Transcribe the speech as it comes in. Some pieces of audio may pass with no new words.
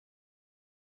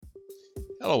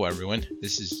Hello, everyone.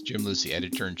 This is Jim Lucy,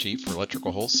 Editor-in-Chief for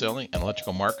Electrical Wholesaling and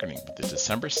Electrical Marketing with the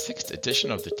December 6th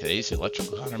edition of the Today's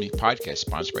Electrical Economy podcast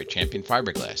sponsored by Champion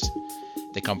Fiberglass.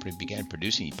 The company began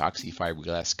producing epoxy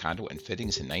fiberglass conduit and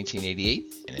fittings in 1988,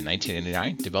 and in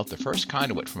 1989 developed the first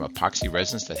conduit from epoxy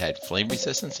resins that had flame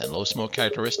resistance and low smoke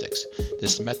characteristics.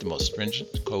 This met the most stringent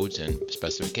codes and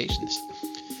specifications.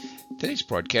 Today's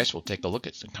broadcast will take a look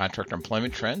at some contractor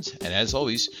employment trends and, as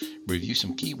always, review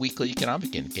some key weekly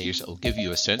economic indicators that will give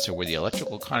you a sense of where the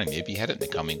electrical economy may be headed in the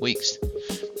coming weeks.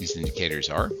 These indicators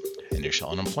are initial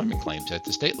unemployment claims at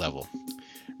the state level,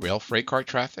 rail freight car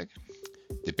traffic,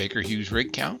 the Baker Hughes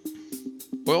rig count,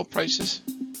 oil prices,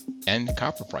 and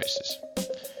copper prices.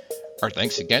 Our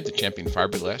thanks again to Champion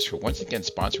Fiberglass for once again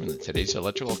sponsoring the Today's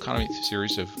Electrical Economy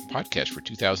series of podcasts for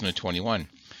 2021.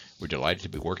 We're delighted to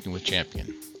be working with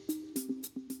Champion.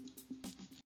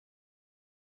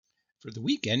 For the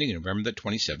week ending November the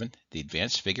 27th, the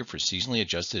advanced figure for seasonally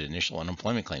adjusted initial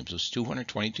unemployment claims was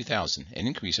 222,000, an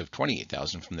increase of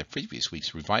 28,000 from the previous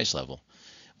week's revised level.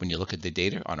 When you look at the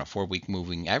data on a 4-week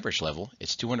moving average level,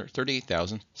 it's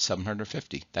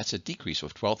 238,750. That's a decrease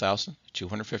of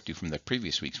 12,250 from the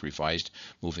previous week's revised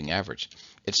moving average.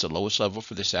 It's the lowest level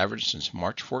for this average since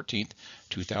March 14th,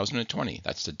 2020.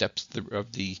 That's the depth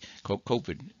of the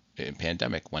COVID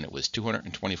pandemic when it was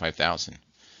 225,000.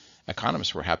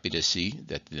 Economists were happy to see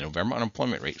that the November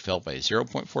unemployment rate fell by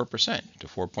 0.4% to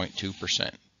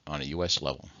 4.2% on a U.S.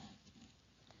 level.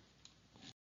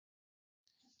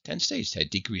 10 states had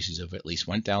decreases of at least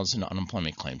 1,000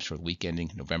 unemployment claims for the week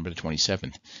ending November the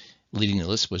 27th. Leading the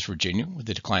list was Virginia with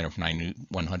a decline of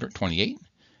 9,128.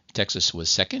 Texas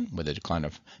was second with a decline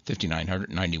of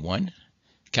 5,991.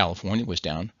 California was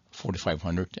down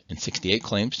 4,568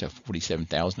 claims to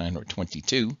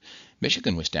 47,922.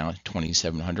 Michigan was down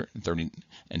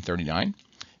 2,739,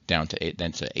 down to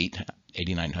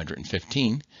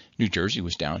 8,915. New Jersey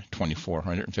was down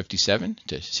 2,457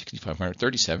 to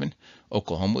 6,537.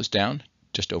 Oklahoma was down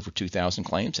just over 2,000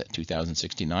 claims at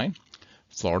 2,069.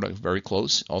 Florida very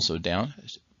close, also down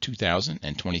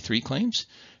 2,023 claims.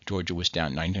 Georgia was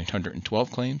down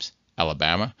 912 claims.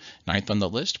 Alabama, ninth on the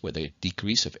list with a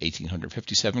decrease of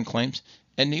 1,857 claims,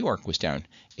 and New York was down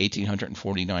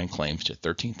 1,849 claims to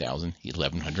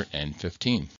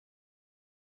 13,115.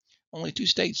 Only 2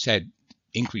 states had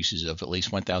increases of at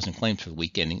least 1,000 claims for the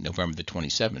week ending November the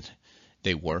 27th.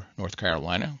 They were North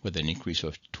Carolina with an increase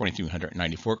of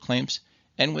 2,394 claims,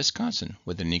 and Wisconsin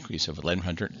with an increase of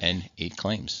 1,108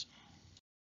 claims.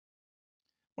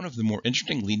 One of the more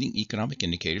interesting leading economic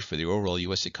indicators for the overall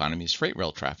U.S. economy is freight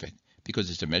rail traffic,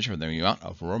 because it's a measure of the amount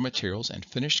of raw materials and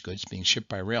finished goods being shipped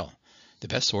by rail. The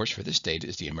best source for this data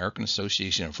is the American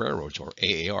Association of Railroads, or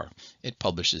AAR. It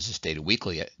publishes this data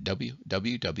weekly at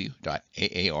www.aar.org.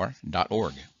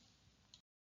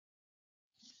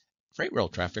 Freight rail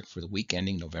traffic for the week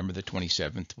ending November the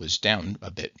 27th was down a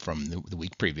bit from the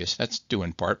week previous. That's due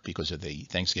in part because of the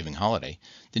Thanksgiving holiday.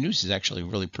 The news is actually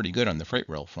really pretty good on the freight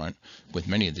rail front, with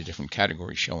many of the different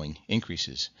categories showing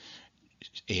increases.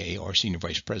 AAR Senior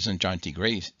Vice President John T.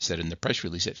 Gray said in the press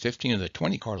release that 15 of the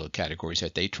 20 carload categories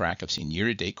that they track have seen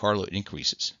year-to-date carload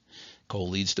increases. Coal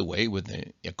leads the way with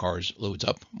the cars loads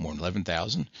up more than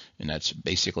 11,000, and that's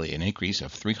basically an increase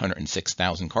of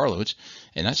 306,000 carloads,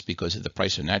 and that's because of the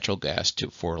price of natural gas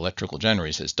for electrical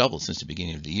generators has doubled since the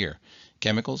beginning of the year.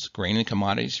 Chemicals, grain, and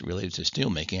commodities related to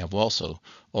steelmaking have also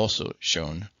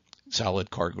shown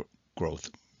solid car growth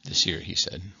this year, he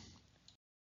said.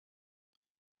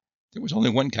 There was only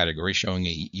one category showing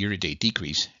a year-to-date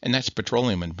decrease, and that's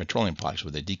petroleum and petroleum products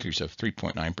with a decrease of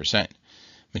 3.9%.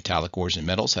 Metallic ores and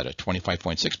metals had a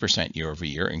 25.6%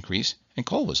 year-over-year increase, and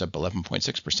coal was up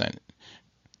 11.6%.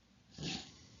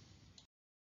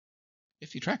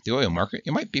 If you track the oil market,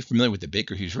 you might be familiar with the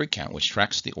Baker Hughes rig count, which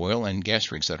tracks the oil and gas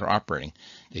rigs that are operating.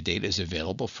 The data is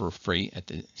available for free at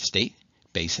the state,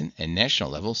 basin, and national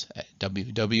levels at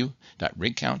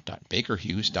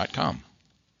www.rigcount.bakerhughes.com.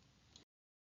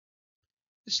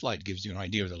 This slide gives you an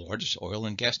idea of the largest oil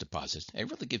and gas deposits. It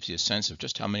really gives you a sense of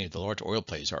just how many of the large oil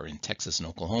plays are in Texas and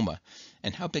Oklahoma,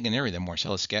 and how big an area the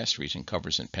Marcellus gas region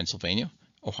covers in Pennsylvania,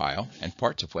 Ohio, and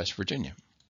parts of West Virginia.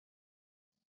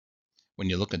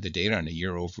 When you look at the data on a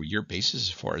year-over-year basis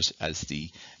as far as the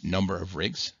number of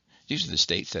rigs, these are the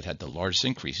states that had the largest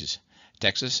increases.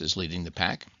 Texas is leading the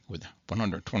pack with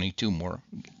 122 more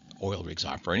oil rigs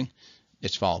operating.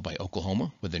 It's followed by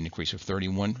Oklahoma with an increase of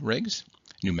 31 rigs.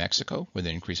 New Mexico with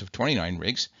an increase of 29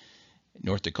 rigs,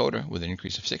 North Dakota with an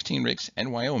increase of 16 rigs,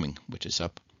 and Wyoming, which is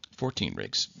up 14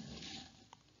 rigs.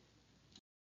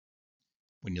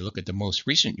 When you look at the most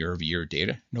recent year-over-year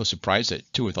data, no surprise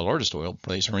that two of the largest oil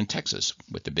plays are in Texas,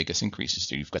 with the biggest increases.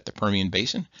 So you've got the Permian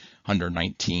Basin,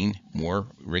 119 more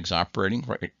rigs operating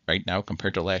right now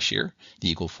compared to last year. The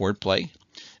Eagle Ford play,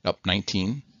 up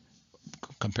 19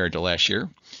 compared to last year.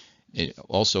 It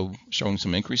also showing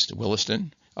some increase to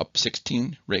Williston, up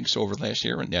 16 rigs over last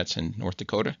year, and that's in North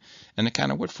Dakota. And the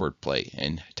kind of Woodford play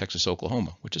in Texas,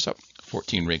 Oklahoma, which is up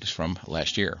 14 rigs from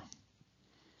last year.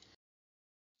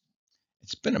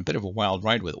 It's been a bit of a wild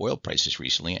ride with oil prices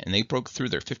recently, and they broke through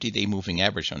their 50-day moving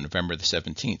average on November the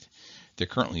 17th. They're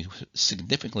currently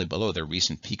significantly below their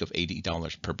recent peak of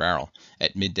 $80 per barrel.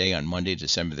 At midday on Monday,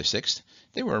 December the 6th,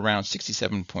 they were around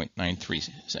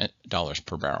 $67.93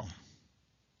 per barrel.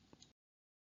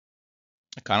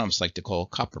 Economists like to call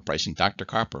copper pricing Dr.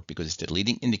 Copper because it's the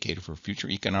leading indicator for future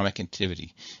economic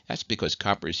activity. That's because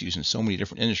copper is used in so many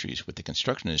different industries, with the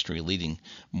construction industry leading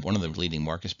one of the leading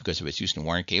markets because of its use in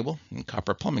wire and cable and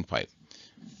copper plumbing pipe.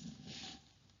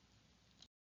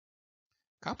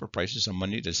 Copper prices on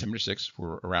Monday, December 6th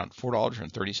were around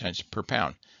 $4.30 per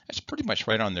pound. That's pretty much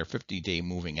right on their 50-day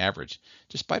moving average.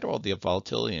 Despite all the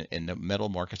volatility in the metal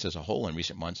markets as a whole in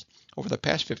recent months, over the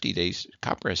past 50 days,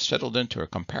 copper has settled into a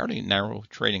comparatively narrow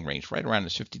trading range right around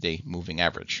its 50-day moving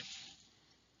average.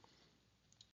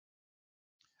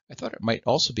 I thought it might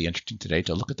also be interesting today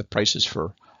to look at the prices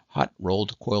for hot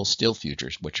rolled coil steel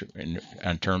futures, which are in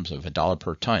terms of $1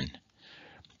 per ton.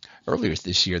 Earlier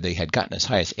this year, they had gotten as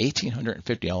high as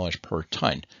 $1,850 per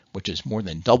ton, which is more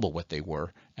than double what they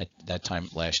were at that time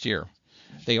last year.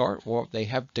 They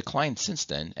have declined since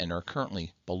then and are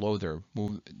currently below the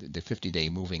 50-day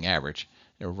moving average.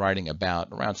 They're riding around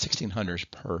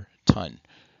 $1,600 per ton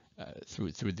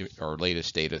through our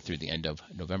latest data through the end of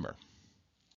November.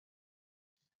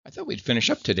 I thought we'd finish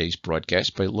up today's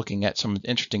broadcast by looking at some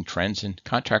interesting trends in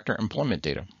contractor employment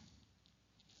data.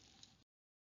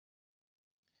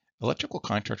 Electrical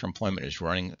contractor employment is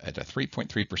running at a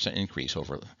 3.3% increase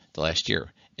over the last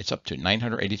year. It's up to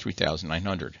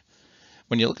 983,900.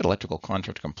 When you look at electrical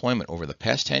contractor employment over the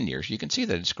past 10 years, you can see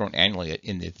that it's grown annually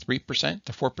in the 3%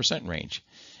 to 4% range.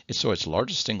 It saw its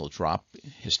largest single drop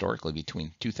historically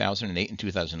between 2008 and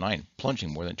 2009,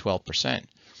 plunging more than 12%.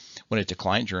 When it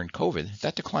declined during COVID,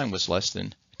 that decline was less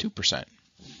than 2%.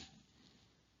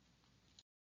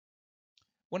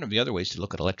 One of the other ways to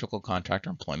look at electrical contractor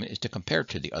employment is to compare it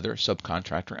to the other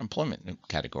subcontractor employment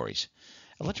categories.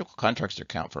 Electrical contractors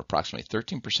account for approximately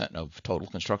 13% of total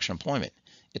construction employment.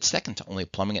 It's second to only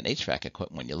plumbing and HVAC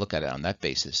equipment when you look at it on that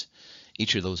basis.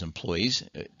 Each of those employees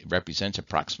represents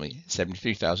approximately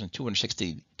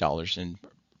 $73,260 in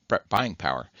buying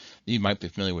power. You might be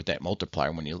familiar with that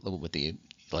multiplier when you look with the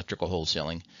electrical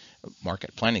wholesaling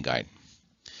market planning guide.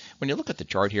 When you look at the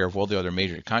chart here of all the other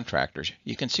major contractors,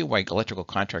 you can see why electrical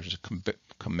contractors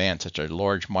command such a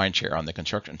large mind share on the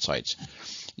construction sites.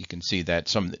 You can see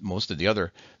that most of the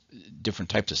other different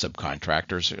types of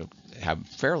subcontractors have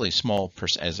fairly small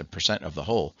as a percent of the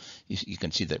whole. You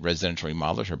can see that residential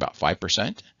remodelers are about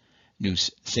 5%, new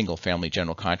single-family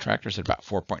general contractors at about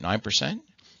 4.9%.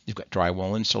 You've got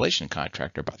drywall installation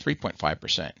contractor about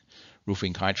 3.5%.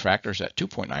 Roofing contractors at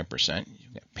 2.9%.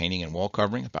 You've got painting and wall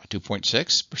covering about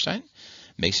 2.6%.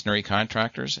 Masonry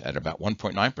contractors at about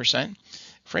 1.9%.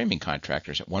 Framing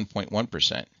contractors at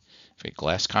 1.1%.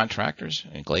 Glass contractors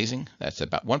and glazing, that's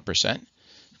about 1%.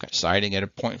 You've got siding at a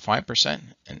 0.5%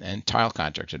 and tile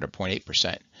contractors at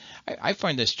 0.8%. I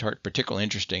find this chart particularly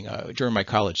interesting. During my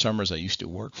college summers, I used to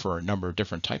work for a number of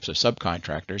different types of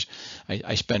subcontractors.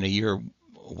 I spent a year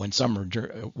one summer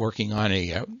working on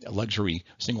a luxury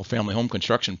single-family home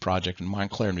construction project in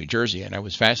Montclair, New Jersey, and I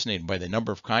was fascinated by the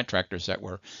number of contractors that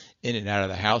were in and out of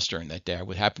the house during that day. I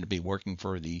would happen to be working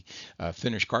for the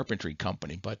Finnish carpentry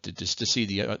company, but just to see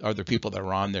the other people that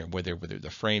were on there, whether the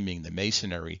framing, the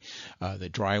masonry, the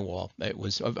drywall, it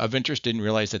was of interest. Didn't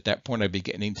realize at that point I'd be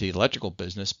getting into the electrical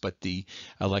business, but the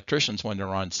electricians, when they're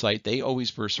on site, they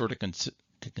always were sort of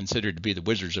considered to be the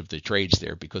wizards of the trades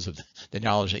there because of the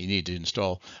knowledge that you need to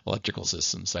install electrical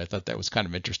systems. I thought that was kind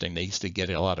of interesting. They used to get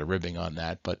a lot of ribbing on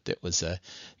that, but it was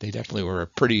they definitely were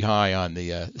pretty high on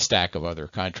the stack of other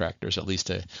contractors, at least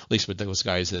with those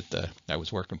guys that I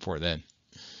was working for then.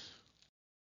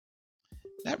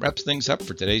 That wraps things up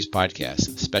for today's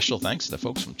podcast. Special thanks to the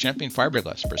folks from Champion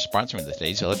Fiberglass for sponsoring the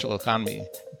Today's Electrical Economy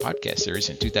podcast series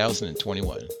in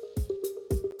 2021.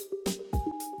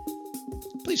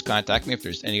 Please contact me if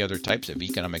there's any other types of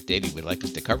economic data you would like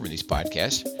us to cover in these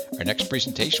podcasts. Our next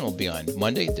presentation will be on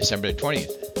Monday, December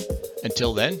 20th.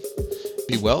 Until then,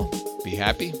 be well, be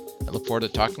happy, and look forward to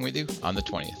talking with you on the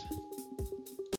 20th.